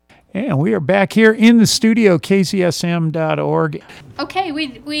And we are back here in the studio, kcsm.org. Okay,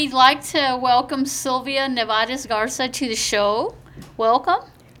 we'd like to welcome Sylvia Garza to the show. Welcome.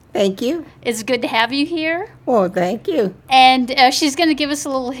 Thank you. It's good to have you here. Well, thank you. And she's going to give us a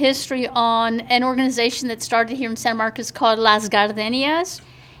little history on an organization that started here in San Marcos called Las Gardenias.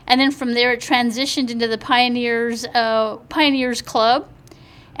 And then from there, it transitioned into the Pioneers Club,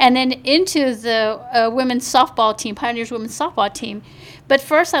 and then into the women's softball team, Pioneers women's softball team. But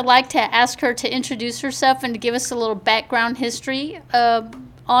first, I'd like to ask her to introduce herself and to give us a little background history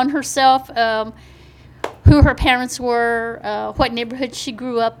on herself, who her parents were, what neighborhood she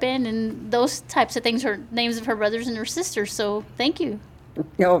grew up in, and those types of things, her names of her brothers and her sisters. So thank you.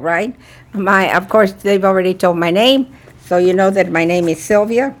 All right. Of course, they've already told my name, so you know that my name is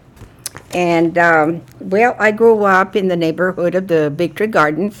Sylvia. And, well, I grew up in the neighborhood of the Big Tree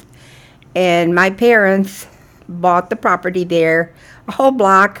Gardens, and my parents bought the property there, a whole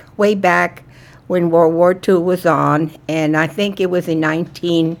block way back when World War II was on, and I think it was in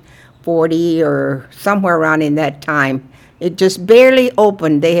 1940 or somewhere around in that time. It just barely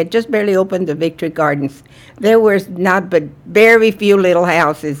opened. They had just barely opened the Victory Gardens. There was not but very few little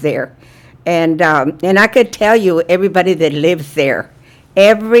houses there. And I could tell you everybody that lives there.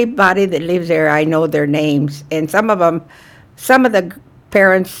 Everybody that lives there, I know their names. And some of the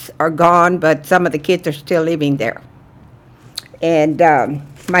parents are gone, but some of the kids are still living there. And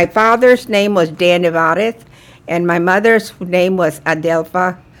my father's name was Dan Nevarez, and my mother's name was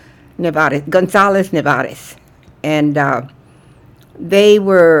Adelfa Gonzalez Nevarez. And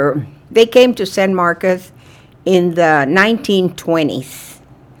they came to San Marcos in the 1920s.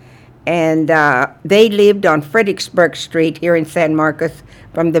 And they lived on Fredericksburg Street here in San Marcos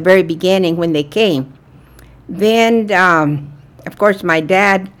from the very beginning when they came. Then, of course, my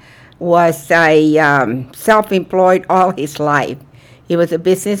dad was a self-employed all his life. He was a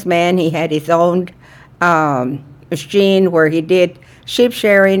businessman. He had his own machine where he did sheep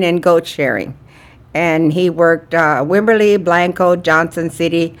shearing and goat shearing. And he worked Wimberley, Blanco, Johnson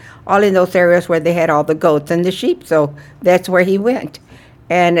City, all in those areas where they had all the goats and the sheep. So that's where he went.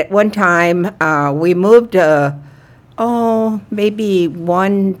 And at one time, we moved, maybe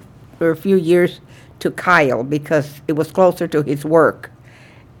one or a few years to Kyle because it was closer to his work.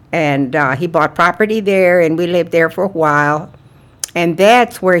 And he bought property there, and we lived there for a while. And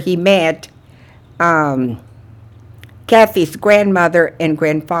that's where he met Kathy's grandmother and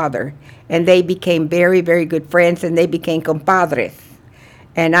grandfather. And they became very, very good friends, and they became compadres.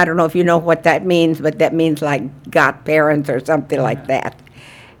 And I don't know if you know what that means, but that means like godparents or something like that.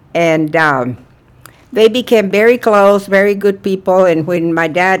 And they became very close, very good people. And when my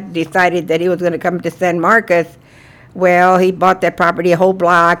dad decided that he was going to come to San Marcos, well, he bought that property, a whole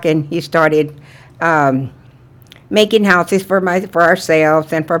block, and he started making houses for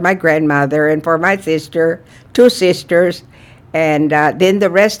ourselves and for my grandmother and for my sister, two sisters. And then the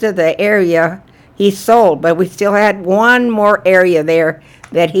rest of the area he sold, but we still had one more area there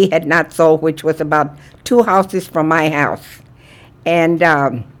that he had not sold, which was about 2 houses from my house. And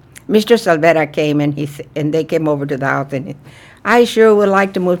Mr. Salvera came, and they came over to the house, and I sure would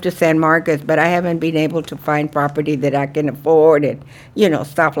like to move to San Marcos, but I haven't been able to find property that I can afford, and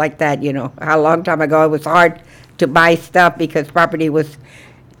stuff like that. A long time ago it was hard to buy stuff because property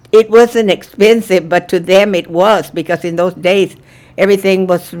wasn't expensive, but to them it was, because in those days everything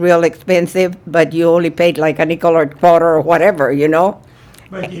was real expensive, but you only paid like a nickel or a quarter or whatever.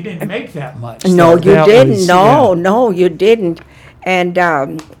 But you didn't make that much. No, so you that didn't. was- No, yeah. no, you didn't.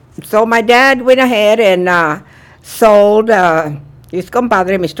 And so my dad went ahead and sold his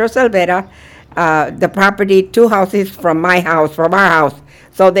compadre, Mr. Salvera, the property, 2 houses from our house,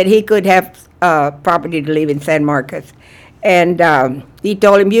 so that he could have property to live in San Marcos. And he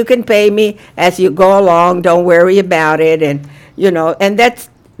told him, you can pay me as you go along, don't worry about it. And, and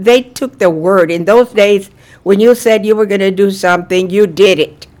they took their word. In those days, when you said you were going to do something, you did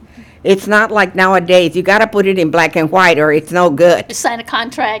it. It's not like nowadays. You got to put it in black and white or it's no good. Just sign a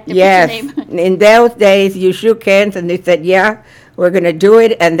contract and Yes. put your name. In those days, you shook hands and they said, yeah, we're going to do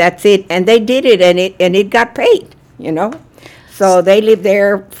it, and that's it. And they did it, and it got paid, So they lived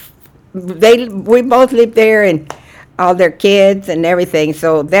there. We both lived there, and all their kids and everything.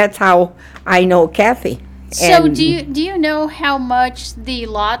 So that's how I know Kathy. So And do you know how much the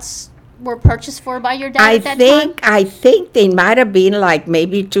lots were purchased for by your dad at that time? I think they might have been like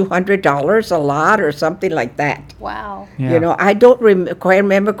maybe $200 a lot or something like that. Wow. Yeah. I don't quite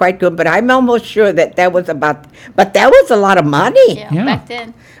remember quite good, but I'm almost sure that was but that was a lot of money. Yeah, back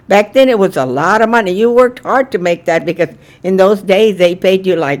then. Back then it was a lot of money. You worked hard to make that, because in those days they paid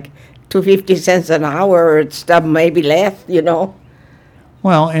you like 2.50 cents an hour or stuff, maybe less.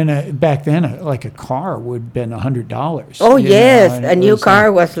 Well, and back then, like a car would have been $100. Oh, yes. and A it new was,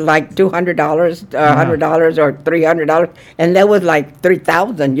 car was like $200, $100 or $300. And that was like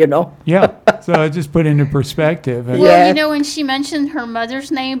 3,000, you know. Yeah. So I just put into perspective. And, Well, Yeah. you know, when she mentioned her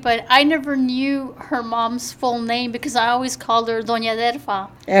mother's name, but I never knew her mom's full name because I always called her Doña Delfa.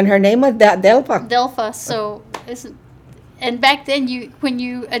 And her name was Delpha. Delfa. So, and back then, when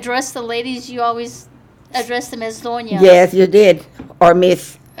you address the ladies, you always address them as Doña. Yes, you did. Or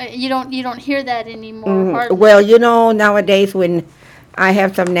Miss. You don't hear that anymore. Hardly. Well, you know, nowadays when I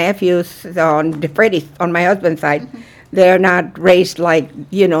have some nephews on the Freddy's, on my husband's side, they're not raised like,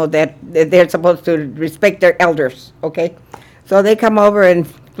 you know, that they're supposed to respect their elders, okay? So they come over, and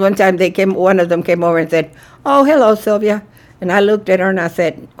one time one of them came over and said, "Oh, hello, Sylvia." And I looked at her and I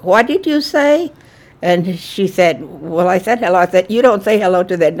said, "What did you say?" And she said, "Well, I said hello." I said, "You don't say hello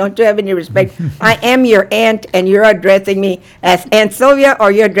to that. Don't you have any respect? I am your aunt, and you're addressing me as Aunt Sylvia,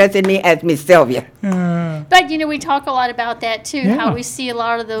 or you're addressing me as Miss Sylvia." But, you know, we talk a lot about that, too, Yeah. how we see a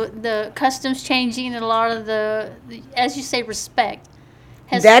lot of the customs changing and a lot of the as you say, respect.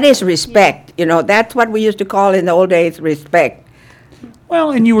 That is respect. You know, that's what we used to call in the old days respect.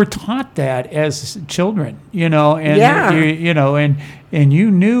 Well, and you were taught that as children, you know, and Yeah. you know, and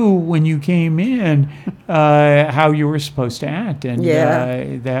you knew when you came in how you were supposed to act, and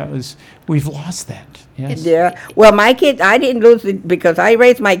we've lost that. Yes. Yeah. Well, my kids, I didn't lose it because I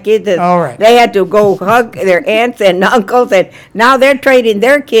raised my kids. All right. They had to go hug their aunts and uncles, and now they're trading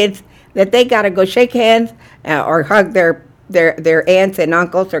their kids that they got to go shake hands or hug their aunts and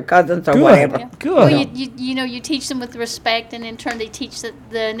uncles or cousins or Good. whatever. Yeah. Good. Well, you know, you teach them with respect, and in turn, they teach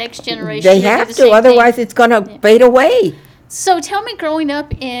the next generation. They to do have the to, same otherwise thing. it's going to fade away. So, tell me, growing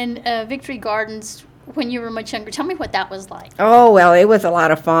up in Victory Gardens when you were much younger, tell me what that was like. Oh, well, it was a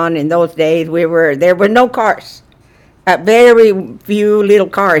lot of fun in those days. There were no cars, very few little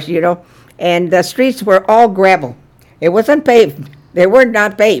cars, you know, and the streets were all gravel. It wasn't paved. They were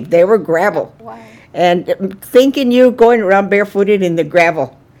not paved. They were gravel. Wow. And thinking you going around barefooted in the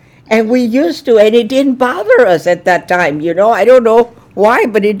gravel. And we used to, and it didn't bother us at that time, you know. I don't know why,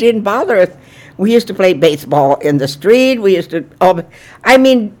 but it didn't bother us. We used to play baseball in the street. We used to,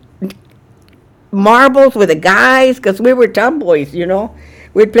 marbles with the guys, because we were tomboys, you know.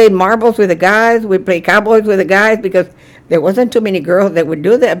 We'd play marbles with the guys. We'd play cowboys with the guys, because there wasn't too many girls that would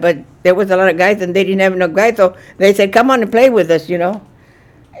do that, but there was a lot of guys, and they didn't have enough guys, so they said, "Come on and play with us," you know.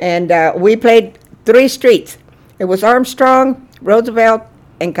 And we played 3 streets. It was Armstrong, Roosevelt,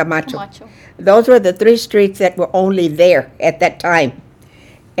 and Camacho. Those were the 3 streets that were only there at that time.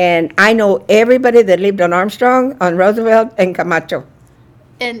 And I know everybody that lived on Armstrong, on Roosevelt, and Camacho.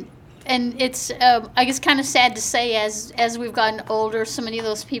 And it's, I guess, kind of sad to say, as we've gotten older, so many of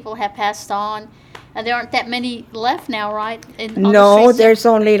those people have passed on. And there aren't that many left now, right? No, there's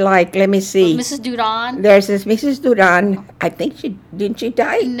only like, let me see. Mrs. Duran. There's this Mrs. Duran. I think didn't she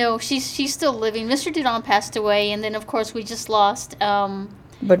die? No, she's still living. Mr. Duran passed away, and then of course we just lost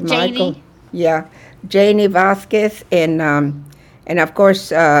But Janie. Michael, yeah, Janie Vasquez, and of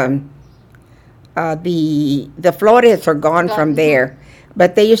course the Flores are gone from there,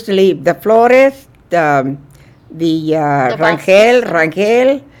 but they used to leave the Flores, the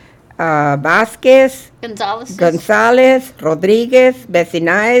Rangel. Vasquez, Gonzalez, Rodriguez,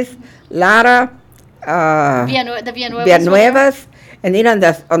 Vecinais, Lara, Villanuevas, and then on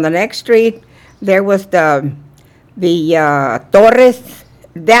the next street there was the Torres.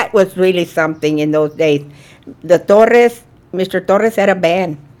 That was really something in those days. The Torres, Mr. Torres had a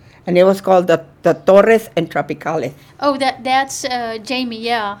band, and it was called the Torres and Tropicales. Oh, that's Jamie.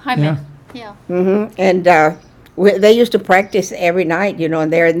 Yeah, hi, man. Yeah. And they used to practice every night, you know,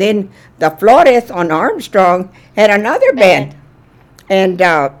 and then the Flores on Armstrong had another band, and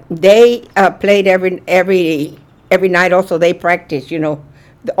they played every night. Also, they practiced, you know,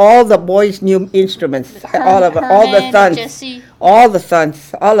 all the boys knew instruments, all of them, all the sons, Jesse. all the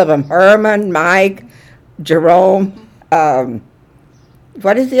sons, all of them. Herman, Mike, Jerome.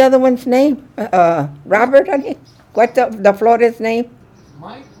 What is the other one's name? Robert, honey. What's the Flores name?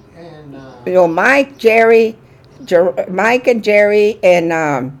 Mike and Mike, Jerry. Mike and Jerry and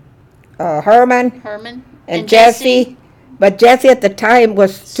Herman and Jesse. But Jesse at the time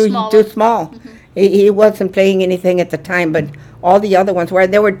was too small. He wasn't playing anything at the time, but all the other ones were.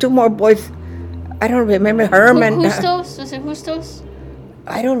 There were 2 more boys. I don't remember Herman. Justos? Was it Justos?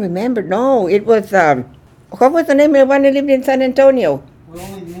 I don't remember. No, it was, what was the name of the one that lived in San Antonio? we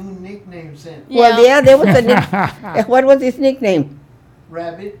only knew nicknames then. Well, yeah, there was a what was his nickname?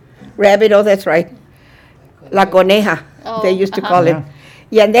 Rabbit. Rabbit, oh, that's right. La Coneja, they used to call him.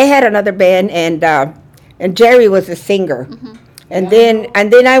 Yeah, and they had another band, and Jerry was a singer. And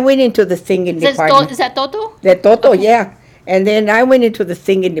then I went into the singing department. Is that Toto? The Toto, yeah. And then I went into the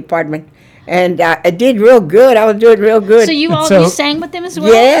singing department, and I did real good. I was doing real good. So you So- you sang with them as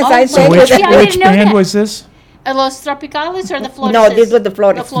well? Yes, I So sang my with which, gosh, them. yeah, I which didn't know band that. was this? Los Tropicales or the Flores? No, this was the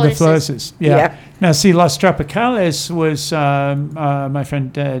Flores. The The Flores. Flores. Yeah. Yeah. Now, see, Los Tropicales was my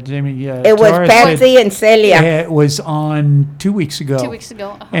friend Jamie. It was Torres Patsy said and Celia. it was on 2 weeks ago. 2 weeks ago.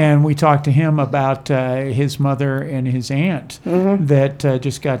 Uh-huh. And we talked to him about his mother and his aunt that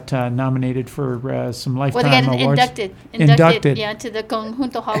just got nominated for some Well, they lifetime got awards. inducted, yeah, to the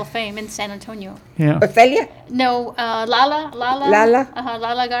Conjunto Hall of Fame in San Antonio. Yeah. Celia? No, Lala.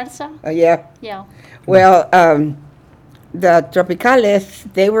 Lala Garza. Yeah. Yeah. Well, the Tropicales,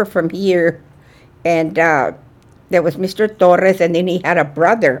 they were from here, and there was Mr. Torres, and then he had a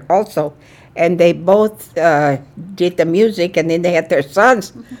brother also, and they both did the music, and then they had their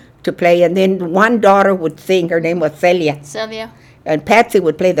sons to play, and then one daughter would sing. Her name was Celia, Sylvia. and Patsy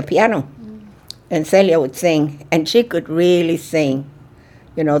would play the piano, and Celia would sing, and she could really sing.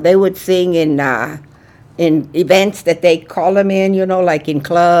 You know, they would sing in events that they call them in, you know, like in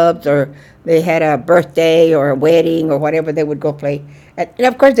clubs, or they had a birthday or a wedding or whatever, they would go play. And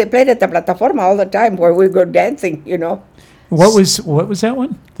of course, they played at the Plataforma all the time where we go dancing, you know. What was that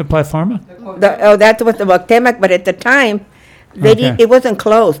one? The Platforma? That was the Moctemac, but at the time, Okay. it wasn't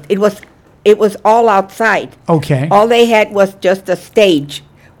closed. It was all outside. Okay. All they had was just a stage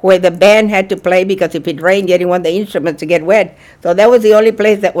where the band had to play, because if it rained, you didn't want the instruments to get wet. So that was the only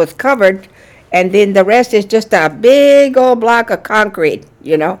place that was covered. And then the rest is just a big old block of concrete,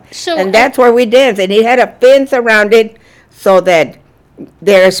 you know. So, and that's where we danced. And it had a fence around it so that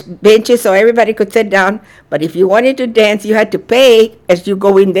there's benches so everybody could sit down. But if you wanted to dance, you had to pay as you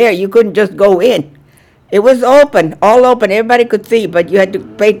go in there. You couldn't just go in. It was open, all open. Everybody could see, but you had to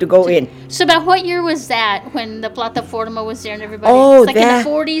pay to go in. So about what year was that when the Plataforma was there and everybody? Oh, It's like that- in the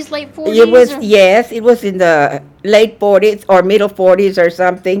 40s, late 40s? It was, or- yes, it was in the late 40s or middle 40s or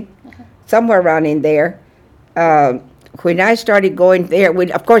something, somewhere around in there. When I started going there,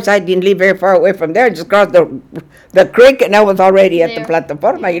 of course, I didn't live very far away from there. Just crossed the creek, and I was already at the There.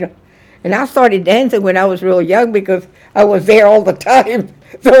 Plataforma, you know. And I started dancing when I was real young because I was there all the time.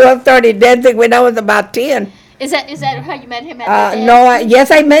 So I started dancing when I was about 10. Is that how you met him at the dance? No, yes,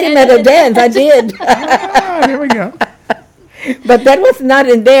 I met him at a dance. I did. Ah, here we go. But that was not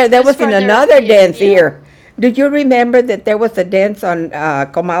in there. That was in further, another yeah, dance yeah. here. Do you remember that there was a dance on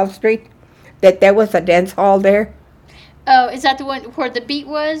Comal Street? That there was a dance hall there? Oh, is that the one where the beat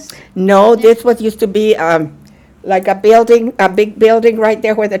was? No, this was used to be like a building, a big building right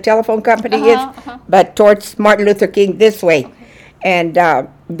there where the telephone company is, but towards Martin Luther King this way. And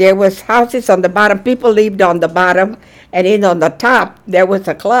there was houses on the bottom. People lived on the bottom, and then on the top there was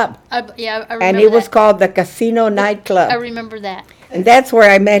a club, I remember and it was that. called the Casino I Nightclub, remember that. and that's where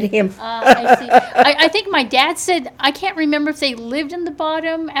I met him. I see. I think my dad said, I can't remember if they lived in the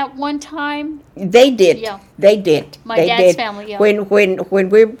bottom at one time. They did. Yeah. They did. My They dad's did. family, yeah.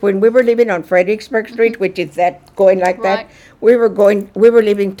 When we were living on Fredericksburg Street, which is that going like Right. that, we were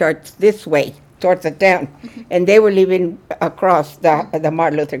living towards this way, towards the town, and they were living across the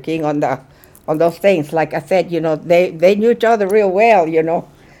Martin Luther King on those things. Like I said, you know, they knew each other real well, you know.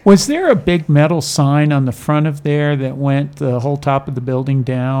 Was there a big metal sign on the front of there that went the whole top of the building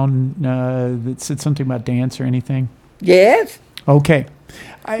down that said something about dance or anything? Yes, Okay.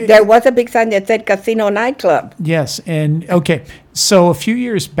 there was a big sign that said Casino Nightclub. Yes, and okay. So a few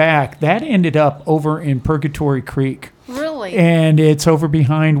years back, that ended up over in Purgatory Creek, Really? and it's over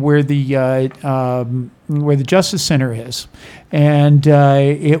behind where the Justice Center is, and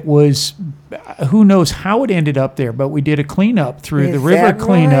it was. Who knows how it ended up there? But we did a cleanup through the Is river that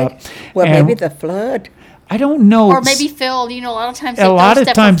cleanup. right? Well, and maybe the flood. I don't know. Or maybe filled. You know, a lot of times they A throw lot of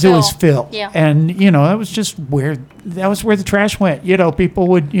stuff times for it was fill. filled, Yeah. and that was just where the trash went. You know, people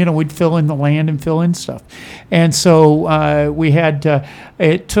would we'd fill in the land and fill in stuff, and so we had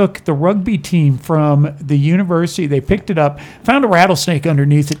it took the rugby team from the university. They picked it up, found a rattlesnake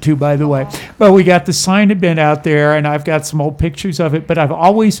underneath it too, by the way. But we got the sign had been out there, and I've got some old pictures of it. But I've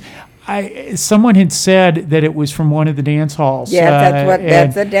always. Someone had said that it was from one of the dance halls. Yeah,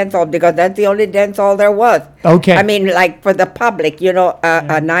 that's the dance hall, because that's the only dance hall there was. Okay. I mean, like for the public,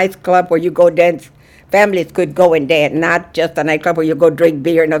 a nice club where you go dance. Families could go and dance, not just a nightclub where you go drink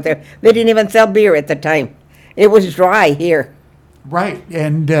beer. No, they didn't even sell beer at the time. It was dry here. Right,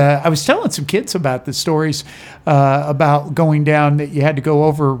 and I was telling some kids about the stories about going down that you had to go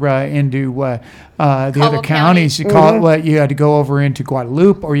over into the other County. counties. You you had to go over into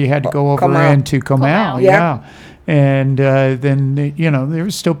Guadalupe, or you had to go over Comal. into Comal. Comal. Yeah, and then there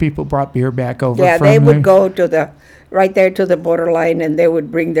was still people brought beer back over. Yeah, from they would the- go to right there to the borderline, and they would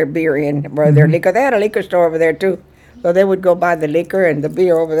bring their beer in, or their liquor. They had a liquor store over there too, so they would go buy the liquor and the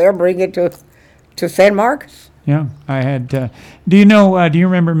beer over there, bring it to San Marcos. Yeah, I had. Do you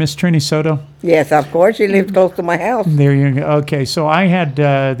remember Miss Trini Soto? Yes, of course. She lived close to my house. There you go. Okay, so I had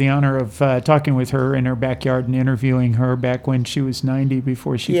the honor of talking with her in her backyard and interviewing her back when she was 90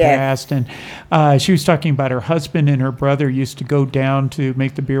 before she Yes. passed. And she was talking about her husband and her brother used to go down to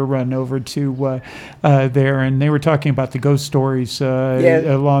make the beer run over to there. And they were talking about the ghost stories Yes.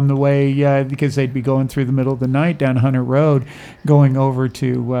 along the way because they'd be going through the middle of the night down Hunter Road going over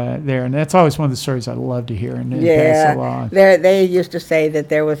to there. And that's always one of the stories I love to hear and pass along. They used to say that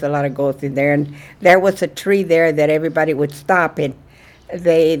there was a lot of ghosts in there, and there was a tree there that everybody would stop in.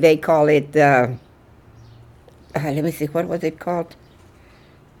 They call it. Let me see, what was it called?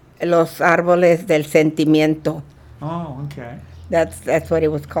 Los árboles del sentimiento. Oh, okay. That's what it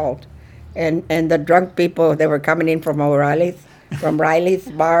was called, and the drunk people that were coming in from Riley's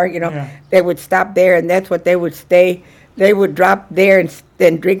bar, Yeah. they would stop there, and that's what they would stay. They would drop there and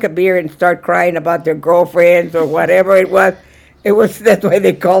then drink a beer and start crying about their girlfriends or whatever it was. That's why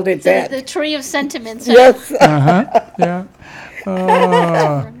they called it that. The tree of sentiments. Yes. Yeah.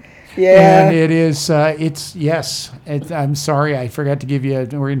 Oh. Yeah. And it is, I'm sorry, I forgot to give you, we're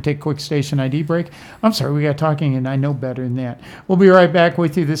going to take a quick station ID break. I'm sorry, we got talking, and I know better than that. We'll be right back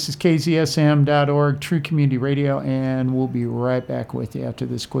with you. This is KZSM.org, True Community Radio, and we'll be right back with you after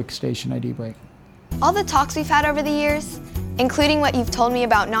this quick station ID break. All the talks we've had over the years, including what you've told me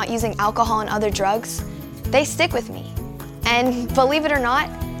about not using alcohol and other drugs, they stick with me. And believe it or not,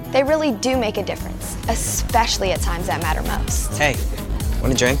 they really do make a difference, especially at times that matter most. Hey,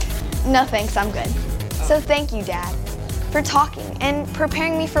 want a drink? No thanks, I'm good. So thank you, Dad, for talking and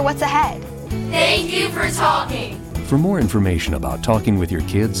preparing me for what's ahead. Thank you for talking. For more information about talking with your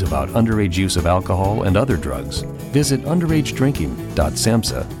kids about underage use of alcohol and other drugs, visit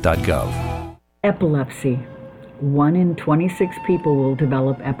underagedrinking.samhsa.gov. Epilepsy. 1 in 26 people will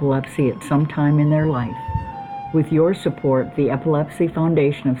develop epilepsy at some time in their life. With your support, the Epilepsy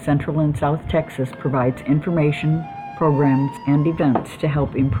Foundation of Central and South Texas provides information, programs, and events to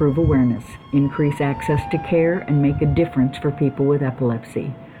help improve awareness, increase access to care, and make a difference for people with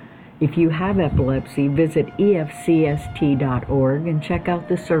epilepsy. If you have epilepsy, visit efcst.org and check out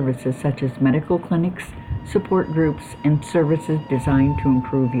the services such as medical clinics, support groups, and services designed to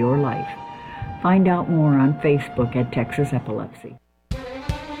improve your life. Find out more on Facebook at Texas Epilepsy.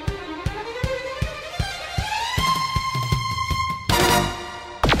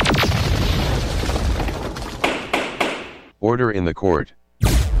 Order in the court.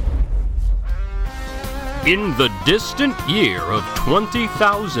 In the distant year of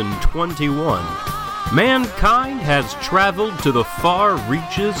 20,021, mankind has traveled to the far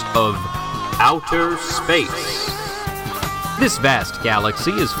reaches of outer space. This vast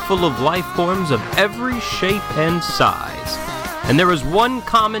galaxy is full of life forms of every shape and size, and there is one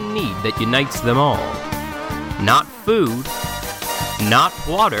common need that unites them all. Not food, not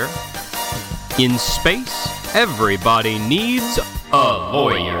water. In space, everybody needs a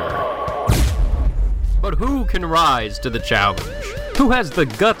voyeur. But who can rise to the challenge? Who has the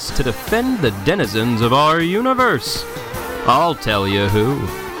guts to defend the denizens of our universe? I'll tell you who.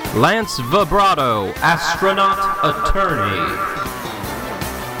 Lance Vibrato, astronaut attorney.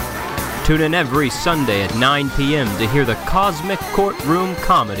 Tune in every Sunday at 9 p.m. to hear the cosmic courtroom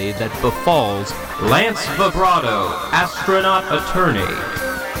comedy that befalls Lance Vibrato, astronaut attorney.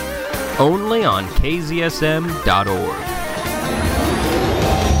 Only on KZSM.org.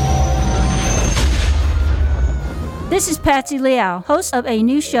 This is Patsy Liao, host of a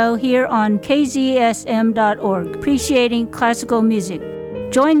new show here on KZSM.org, Appreciating Classical Music.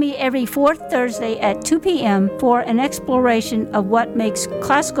 Join me every fourth Thursday at 2 p.m. for an exploration of what makes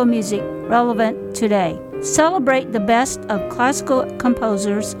classical music relevant today. Celebrate the best of classical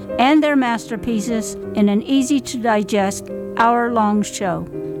composers and their masterpieces in an easy-to-digest, hour-long show.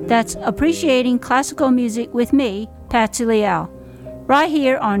 That's Appreciating Classical Music with me, Patsy Liao, right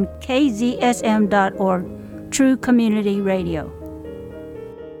here on KZSM.org, True Community Radio.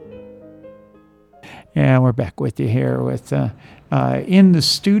 Yeah, we're back with you here with in the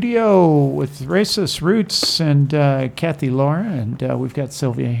studio with Racist Roots and Cathy Lara, and we've got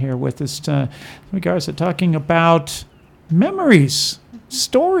Sylvia here with us. Sylvia Garza talking about memories,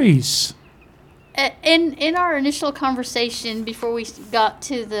 stories. In our initial conversation before we got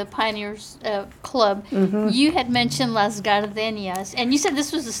to the Pioneers Club, you had mentioned Las Gardenias, and you said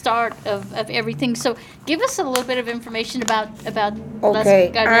this was the start of everything. So give us a little bit of information about Las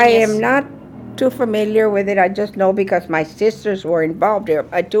Gardenias. I am not too familiar with it. I just know because my sisters were involved here.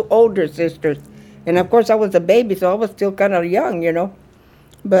 My two older sisters And of course, I was a baby, so I was still kind of young, you know.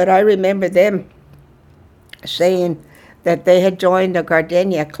 But I remember them saying that they had joined the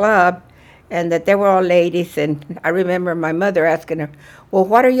Gardenia Club and that they were all ladies. And I remember my mother asking her, well,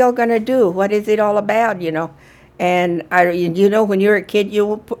 what are y'all going to do? What is it all about, you know? And you know, when you're a kid,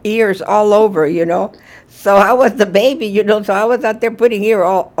 you put ears all over, you know. So I was the baby, you know, so I was out there putting ear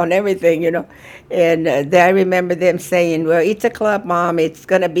all on everything, you know. And I remember them saying, well, it's a club, Mom. It's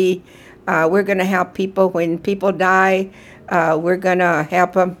going to be, we're going to help people when people die. We're going to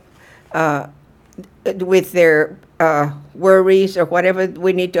help them with their worries or whatever.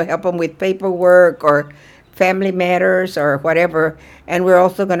 We need to help them with paperwork or family matters or whatever. And we're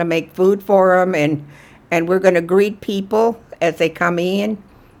also going to make food for them, and we're going to greet people as they come in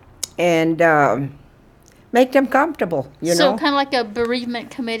and make them comfortable, you know. So kind of like a bereavement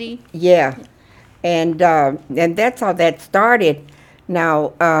committee. Yeah. And that's how that started.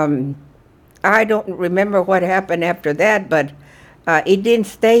 Now, I don't remember what happened after that, but it didn't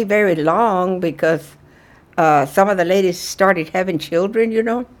stay very long because some of the ladies started having children, you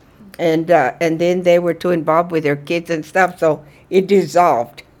know, and then they were too involved with their kids and stuff, so it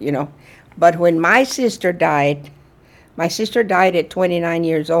dissolved, you know. But when my sister died at 29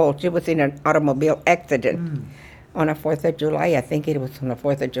 years old. She was in an automobile accident on the 4th of July. I think it was on the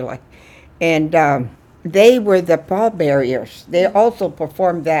 4th of July. And they were the pallbearers. They also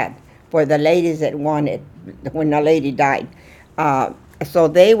performed that for the ladies that wanted when the lady died. So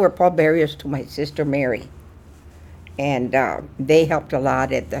they were pallbearers to my sister Mary. And they helped a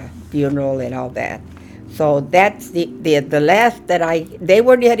lot at the funeral and all that. So that's the last that they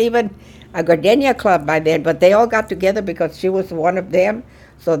weren't yet even a Gardenia Club by then, but they all got together because she was one of them.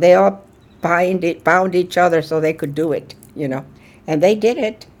 So they all found each other so they could do it, you know. And they did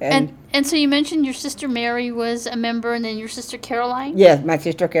it. And so you mentioned your sister Mary was a member, and then your sister Caroline? Yes, my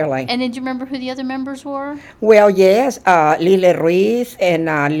sister Caroline. And did you remember who the other members were? Well, yes, Lile Ruiz and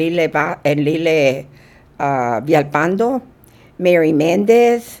Lile Villalpando, Mary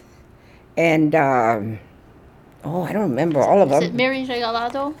Mendez, and I don't remember all of them. Is it Mary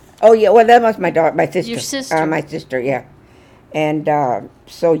Regalado? Oh yeah, well that was my sister. Your sister. My sister, yeah. And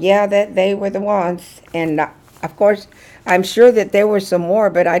so yeah, that they were the ones. And of course, I'm sure that there were some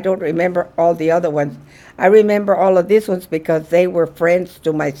more, but I don't remember all the other ones. I remember all of these ones because they were friends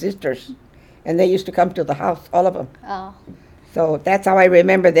to my sisters, and they used to come to the house, all of them. Oh. So that's how I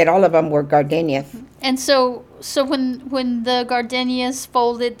remember that all of them were Gardenias. And so when the Gardenias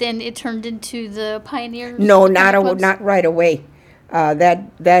folded, then it turned into the Pioneers? No, not right away.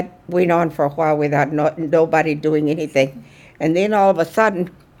 That went on for a while without nobody doing anything. And then all of a sudden,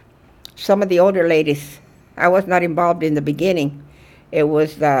 some of the older ladies, I was not involved in the beginning. It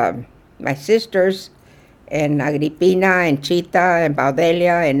was my sisters and Agripina and Chita and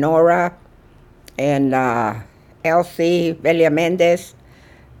Baudelia and Nora and Elsie, Belia Mendez,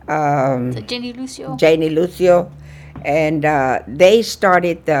 Jenny Lucio, and they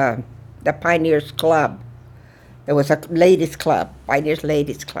started the Pioneers Club. There was a ladies club, Pioneers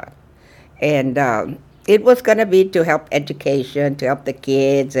Ladies Club, and it was going to be to help education, to help the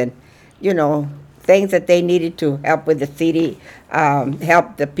kids, and you know, things that they needed to help with the city,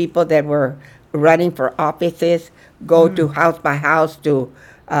 help the people that were running for offices, go to house by house to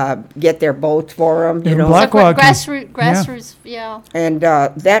get their votes for them, you know. Grassroots, yeah. And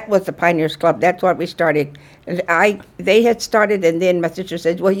that was the Pioneers Club. That's what we started. And they had started, and then my sister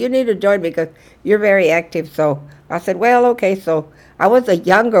said, well, you need to join because you're very active. So I said, well, okay. So I was a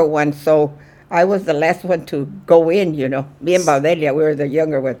younger one, so I was the last one to go in, you know. Me and Baudelia, we were the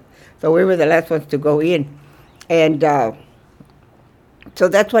younger ones. So we were the last ones to go in. And so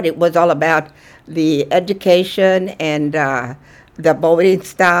that's what it was all about, the education and the voting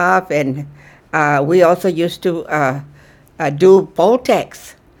stuff. And we also used to do poll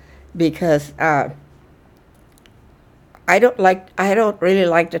tax because I don't really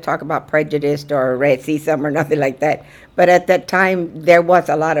like to talk about prejudice or racism or nothing like that. But at that time, there was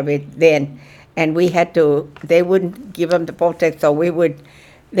a lot of it then. And we had to, they wouldn't give them the poll tax, so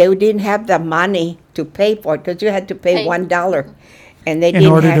they didn't have the money to pay for it because you had to pay $1. And they in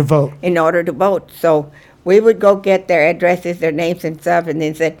order to vote. So we would go get their addresses, their names and stuff, and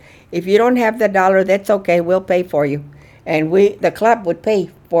then said, if you don't have the $1, that's okay, we'll pay for you. And the club would pay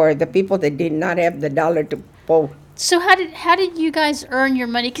for the people that did not have the $1 to vote. So how did you guys earn your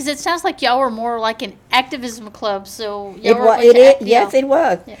money? Because it sounds like y'all were more like an activism club. So yes, it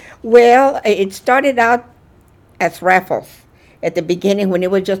was. Yeah. Well, it started out as raffles at the beginning when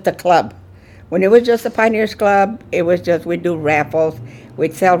it was just a club. When it was just a Pioneers Club, it was just we'd do raffles.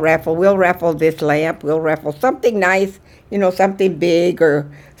 We'd sell raffle. We'll raffle this lamp. We'll raffle something nice, you know, something big or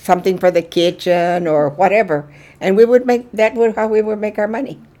something for the kitchen or whatever. And we would make, that was how we would make our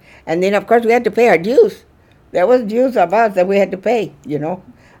money. And then, of course, we had to pay our dues. There was dues of us that we had to pay, you know.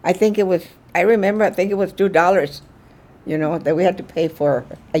 I think it was $2, you know, that we had to pay for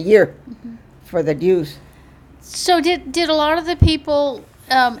a year for the dues. So did a lot of the people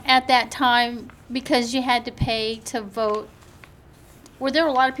at that time, because you had to pay to vote, were there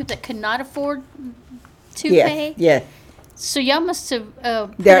a lot of people that could not afford to pay? Yes. So y'all must have put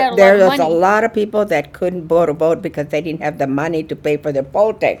out There a lot of was money. a lot of people that couldn't vote because they didn't have the money to pay for their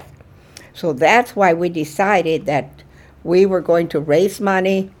poll tax. So that's why we decided that we were going to raise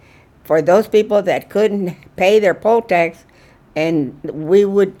money for those people that couldn't pay their poll tax, and we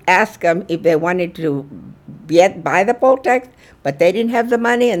would ask them if they wanted to buy the poll tax, but they didn't have the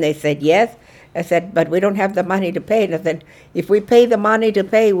money, and they said yes. I said, but we don't have the money to pay. And I said, if we pay the money to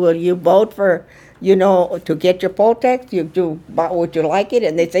pay, will you vote for, you know, to get your poll tax? Would you like it?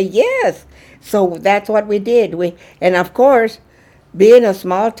 And they say yes. So that's what we did. And of course, being a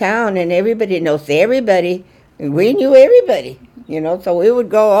small town and everybody knows everybody, we knew everybody, you know, so we would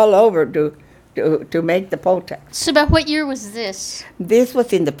go all over to make the poll tax. So about what year was this? This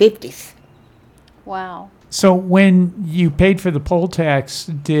was in the 50s. Wow. So when you paid for the poll tax,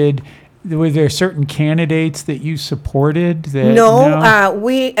 were there certain candidates that you supported?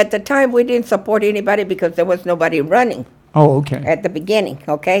 We at the time we didn't support anybody because there was nobody running. Oh, okay. At the beginning,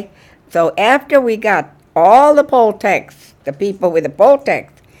 okay? So after we got all the poll tax, the people with the poll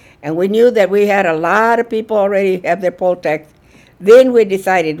tax, and we knew that we had a lot of people already have their poll tax, then we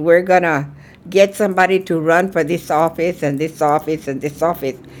decided we're going to get somebody to run for this office and this office and this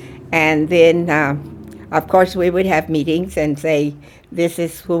office. And then, of course, we would have meetings and say, this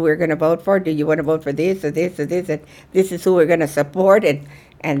is who we're going to vote for. Do you want to vote for this or this or this? And this is who we're going to support.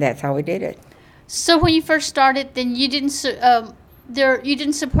 And that's how we did it. So when you first started, then you didn't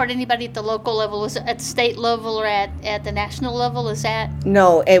support anybody at the local level. Was it at the state level or at the national level? Is that?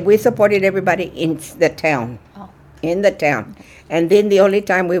 No, we supported everybody in the town. Oh. In the town. And then the only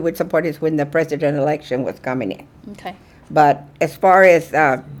time we would support is when the president election was coming in. Okay. But as far as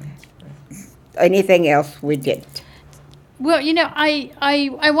anything else, we didn't. Well, you know,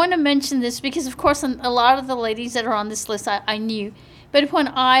 I want to mention this because, of course, a lot of the ladies that are on this list I knew. But when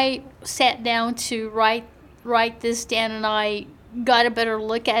I sat down to write this down and I got a better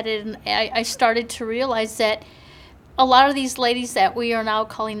look at it, and I started to realize that a lot of these ladies that we are now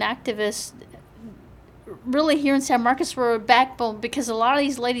calling activists really here in San Marcos were a backbone, because a lot of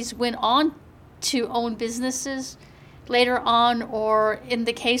these ladies went on to own businesses later on, or in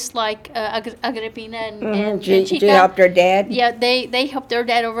the case like Agripina and She helped her dad. Yeah, they helped their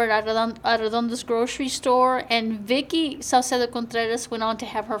dad over at Arredondo's grocery store. And Vicky Saucedo Contreras went on to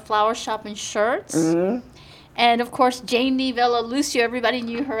have her flower shop and shirts. Mm-hmm. And, of course, Janie Vela Lucio, everybody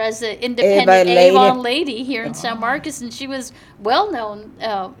knew her as the independent Avon lady here in San Marcos, and she was well-known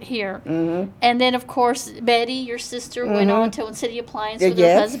here. Mm-hmm. And then, of course, Betty, your sister, went on to own City Appliance with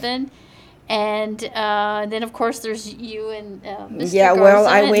her husband. And then, of course, there's you and Mr. Yeah, Garza. well,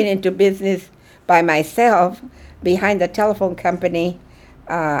 I went into business by myself behind the telephone company,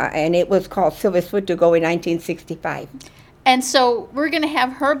 and it was called Silver's Food to Go in 1965. And so we're going to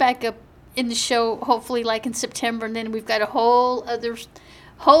have her back up in the show, hopefully, like in September, and then we've got a whole other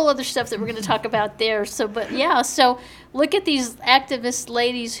stuff that we're going to talk about there. So, but yeah, so look at these activist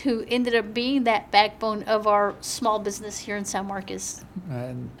ladies who ended up being that backbone of our small business here in San Marcos.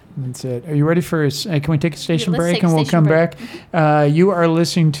 That's it. Are you ready for can we take a station break take a and we'll station come break. back? You are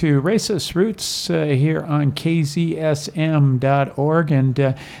listening to Racist Roots here on KZSM.org,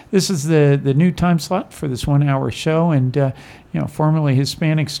 and this is the new time slot for this 1 hour show, and formerly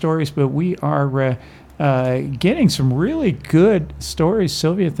Hispanic stories, but we are getting some really good stories.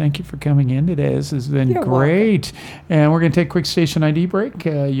 Sylvia, thank you for coming in today. This has been great. Welcome. And we're going to take a quick station ID break.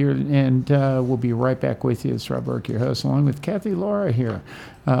 We'll be right back with you. It's Rob Burke, your host, along with Cathy Lara here.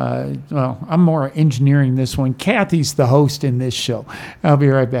 Well, I'm more engineering this one. Cathy's the host in this show. I'll be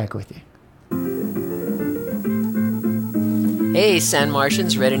right back with you. Hey, San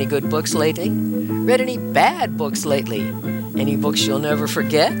Martians, read any good books lately? Read any bad books lately? Any books you'll never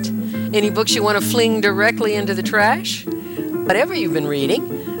forget? Any books you want to fling directly into the trash? Whatever you've been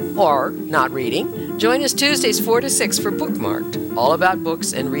reading, or not reading, join us Tuesdays 4 to 6 for Bookmarked, all about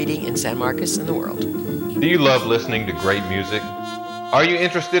books and reading in San Marcos and the world. Do you love listening to great music? Are you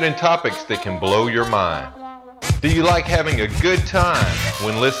interested in topics that can blow your mind? Do you like having a good time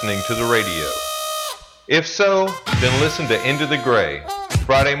when listening to the radio? If so, then listen to Into the Gray,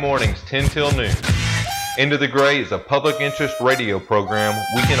 Friday mornings 10 till noon. Into the Gray is a public interest radio program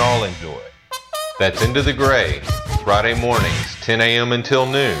we can all enjoy. That's Into the Gray, Friday mornings, 10 a.m. until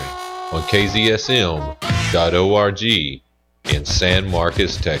noon on KZSM.org in San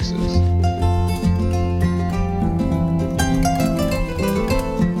Marcos, Texas.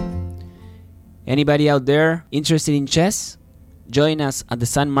 Anybody out there interested in chess? Join us at the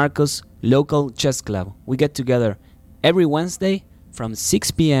San Marcos Local Chess Club. We get together every Wednesday from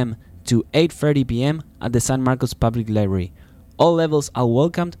 6 p.m. to 8:30 p.m. at the San Marcos Public Library. All levels are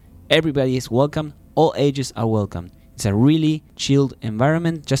welcomed, everybody is welcome, all ages are welcome. It's a really chilled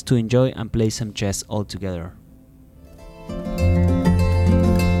environment just to enjoy and play some chess all together.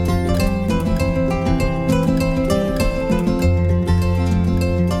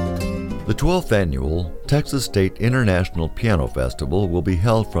 The 12th annual Texas State International Piano Festival will be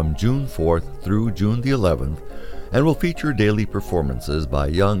held from June 4th through June the 11th and will feature daily performances by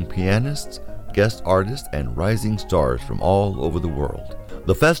young pianists, guest artists, and rising stars from all over the world.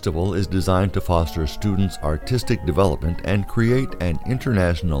 The festival is designed to foster students' artistic development and create an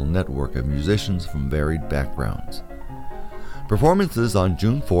international network of musicians from varied backgrounds. Performances on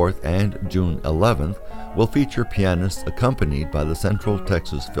June 4th and June 11th will feature pianists accompanied by the Central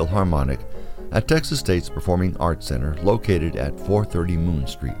Texas Philharmonic at Texas State's Performing Arts Center located at 430 Moon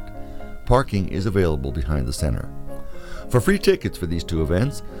Street. Parking is available behind the center. For free tickets for these two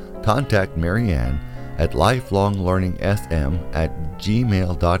events, contact Mary Ann at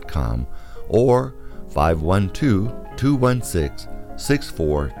lifelonglearningsm@gmail.com or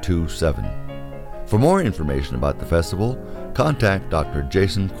 512-216-6427. For more information about the festival, contact Dr.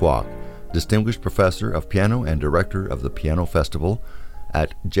 Jason Kwok, Distinguished Professor of Piano and Director of the Piano Festival,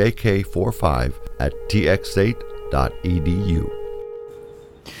 at jk45@txstate.edu.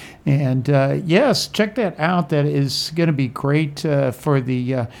 And yes, check that out. That is going to be great for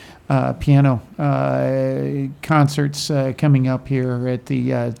the piano concerts coming up here at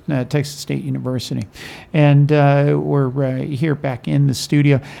the Texas State University. And we're here back in the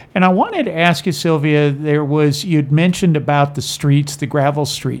studio. And I wanted to ask you, Sylvia, you'd mentioned about the streets, the gravel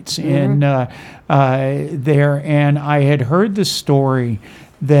streets in there. And I had heard the story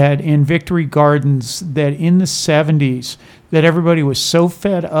that in Victory Gardens, that in the 70s, that everybody was so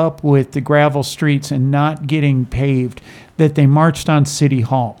fed up with the gravel streets and not getting paved that they marched on City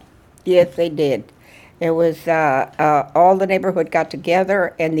Hall. Yes, they did. It was all the neighborhood got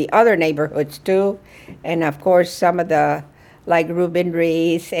together and the other neighborhoods too. And of course, some of the, like Ruben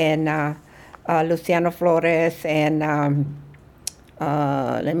Reese and Luciano Flores and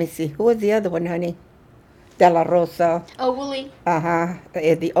let me see, who was the other one, honey? De La Rosa. Oh, Willie.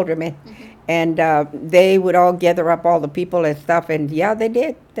 The older man. Mm-hmm. And they would all gather up all the people and stuff. And yeah, they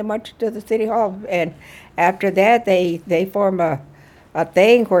did. They marched to the City Hall. And after that, they formed a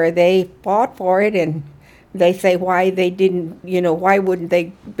thing where they fought for it. And they say why they didn't, why wouldn't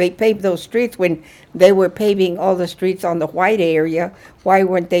they pave those streets when they were paving all the streets on the white area? Why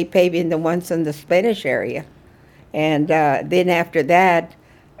weren't they paving the ones in the Spanish area? And then after that,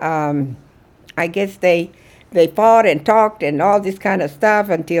 I guess they fought and talked and all this kind of stuff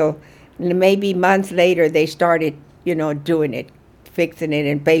until maybe months later they started, doing it, fixing it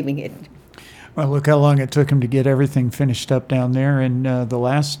and paving it. Well, look how long it took them to get everything finished up down there. And the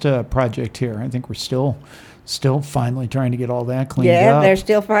last project here, I think we're still finally trying to get all that cleaned up. Yeah, they're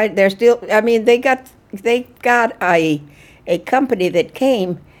still fine. They got a company that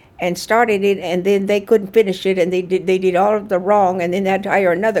came and started it, and then they couldn't finish it, and they did all of the wrong, and then they had to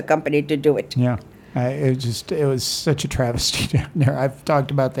hire another company to do it. Yeah. It was such a travesty down there. I've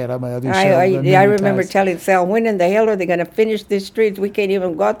talked about that on my other show. I remember telling Sal, when in the hell are they going to finish these streets? We can't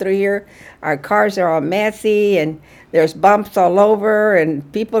even go through here. Our cars are all messy, and there's bumps all over,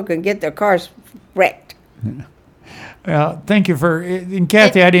 and people can get their cars wrecked. Yeah. Well, thank you and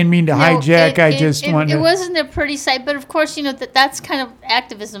Kathy, I didn't mean to hijack. I just wanted. It wasn't a pretty sight, but of course, that's kind of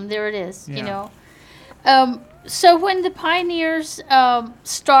activism. There it is, So when the Pioneers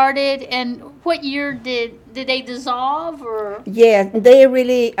started, and what year did they dissolve, or? Yeah, they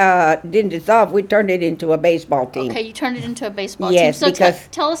really didn't dissolve. We turned it into a baseball team. Okay, you turned it into a baseball team. So because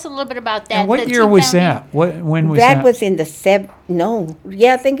tell us a little bit about that. And what year was that? When was that? That was in the I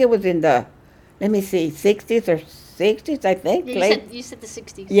think it was in the, let me see, 60s or 60s, I think. You said the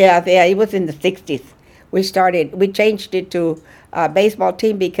 60s. Yeah, it was in the 60s. We changed it to a baseball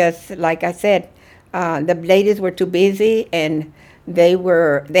team because, like I said, the ladies were too busy and they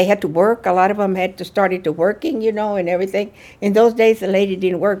had to work. A lot of them started to working, and everything. In those days, the lady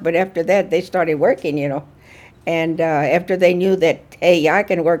didn't work, but after that, they started working, And after they knew that, hey, I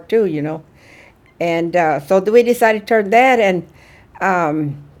can work too, And so we decided to turn that, and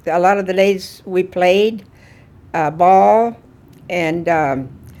a lot of the ladies, we played ball, and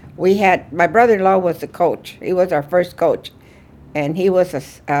we had, my brother-in-law was the coach. He was our first coach. And he was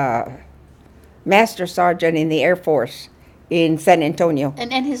a master sergeant in the Air Force in San Antonio.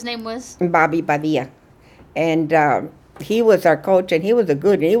 And his name was? Bobby Padilla. And he was our coach, and he was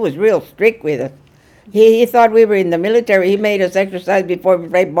he was real strict with us. He thought we were in the military. He made us exercise before we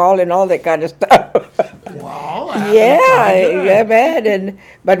played ball and all that kind of stuff. Wow. Yeah, man.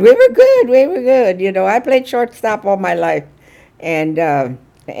 But we were good. You know, I played shortstop all my life. And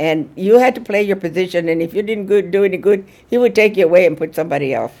you had to play your position, and if you didn't do any good, he would take you away and put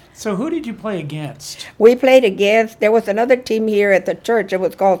somebody else. So who did you play against? We played against, there was another team here at the church. It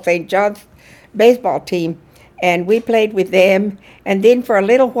was called St. John's baseball team, and we played with them. And then for a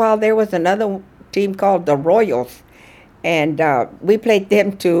little while, there was another team called the Royals, and we played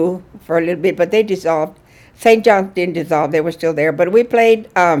them too for a little bit, but they dissolved. St. John's didn't dissolve, they were still there. But we played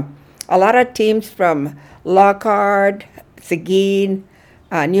a lot of teams from Lockhart, Seguin,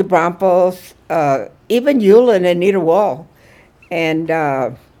 New Braunfels, even Ulen and Nita Wall. And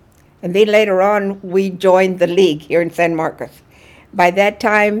then later on, we joined the league here in San Marcos. By that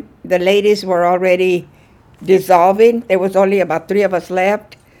time, the ladies were already dissolving. There was only about 3 of us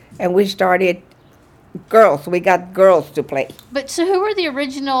left, and we started girls. We got girls to play. But so who were the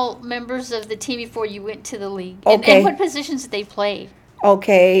original members of the team before you went to the league? Okay. And what positions did they play?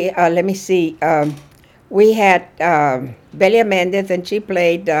 Okay, let me see. We had Belia Mendez, and she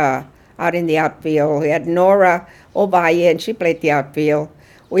played out in the outfield. We had Nora Ovalle, and she played the outfield.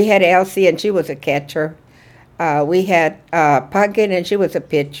 We had Elsie, and she was a catcher. We had Pumpkin, and she was a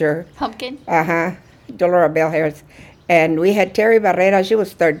pitcher. Pumpkin? Uh-huh, Dolora Bell Harris. And we had Terry Barrera, she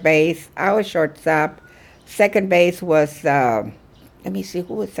was third base. I was shortstop. Second base was, let me see,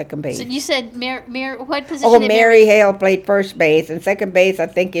 who was second base? So you said what position? Oh, Mary Hale played first base. And second base, I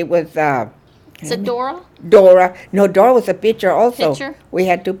think it was... Is it Dora? Dora. No, Dora was a pitcher also. Pitcher? We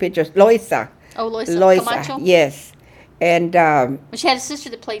had 2 pitchers. Loisa. Oh, Loisa Camacho? Yes. And... But she had a sister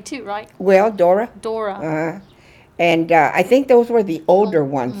that played too, right? Well, Dora. Dora. And I think those were the older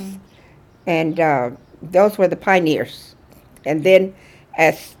ones. Mm. And those were the pioneers. And then,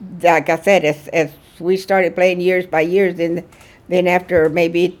 like I said, as we started playing years by years, then after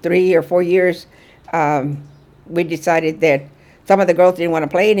maybe 3 or 4 years, we decided that some of the girls didn't want to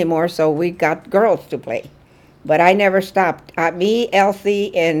play anymore, so we got girls to play. But I never stopped. Me,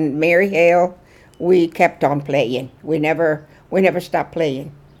 Elsie, and Mary Hale, we kept on playing. We never stopped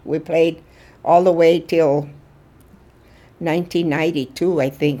playing. We played all the way till 1992, I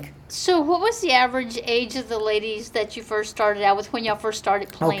think. So what was the average age of the ladies that you first started out with when y'all first started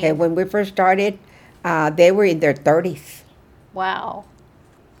playing? Okay, when we first started, they were in their 30s. Wow.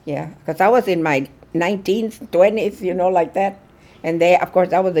 Yeah, because I was in my 19s, 20s, you know, like that. And they, of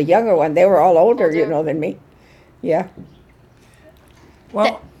course, I was the younger one. They were all older. You know, than me. Yeah.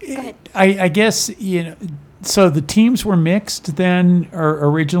 Well, I guess, you know, so the teams were mixed then, or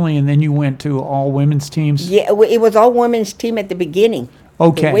originally, and then you went to all women's teams? Yeah, it was all women's team at the beginning.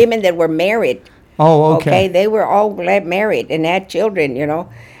 Okay. The women that were married. Oh, okay. They were all married and had children, you know.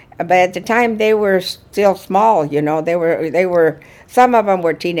 But at the time, they were still small, you know. They were. Some of them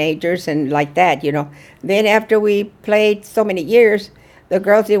were teenagers and like that, you know. Then after we played so many years, the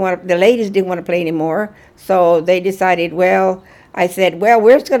ladies didn't want to play anymore. So they decided, I said,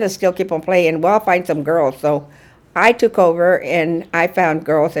 we're just going to still keep on playing. I'll find some girls. So I took over and I found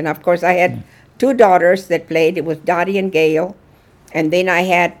girls. And of course, I had 2 daughters that played. It was Dottie and Gail. And then I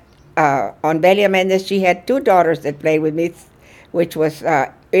had, on Belia Mendez, she had 2 daughters that played with me, which was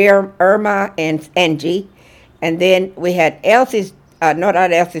Irma and Angie. And then we had Elsie's, not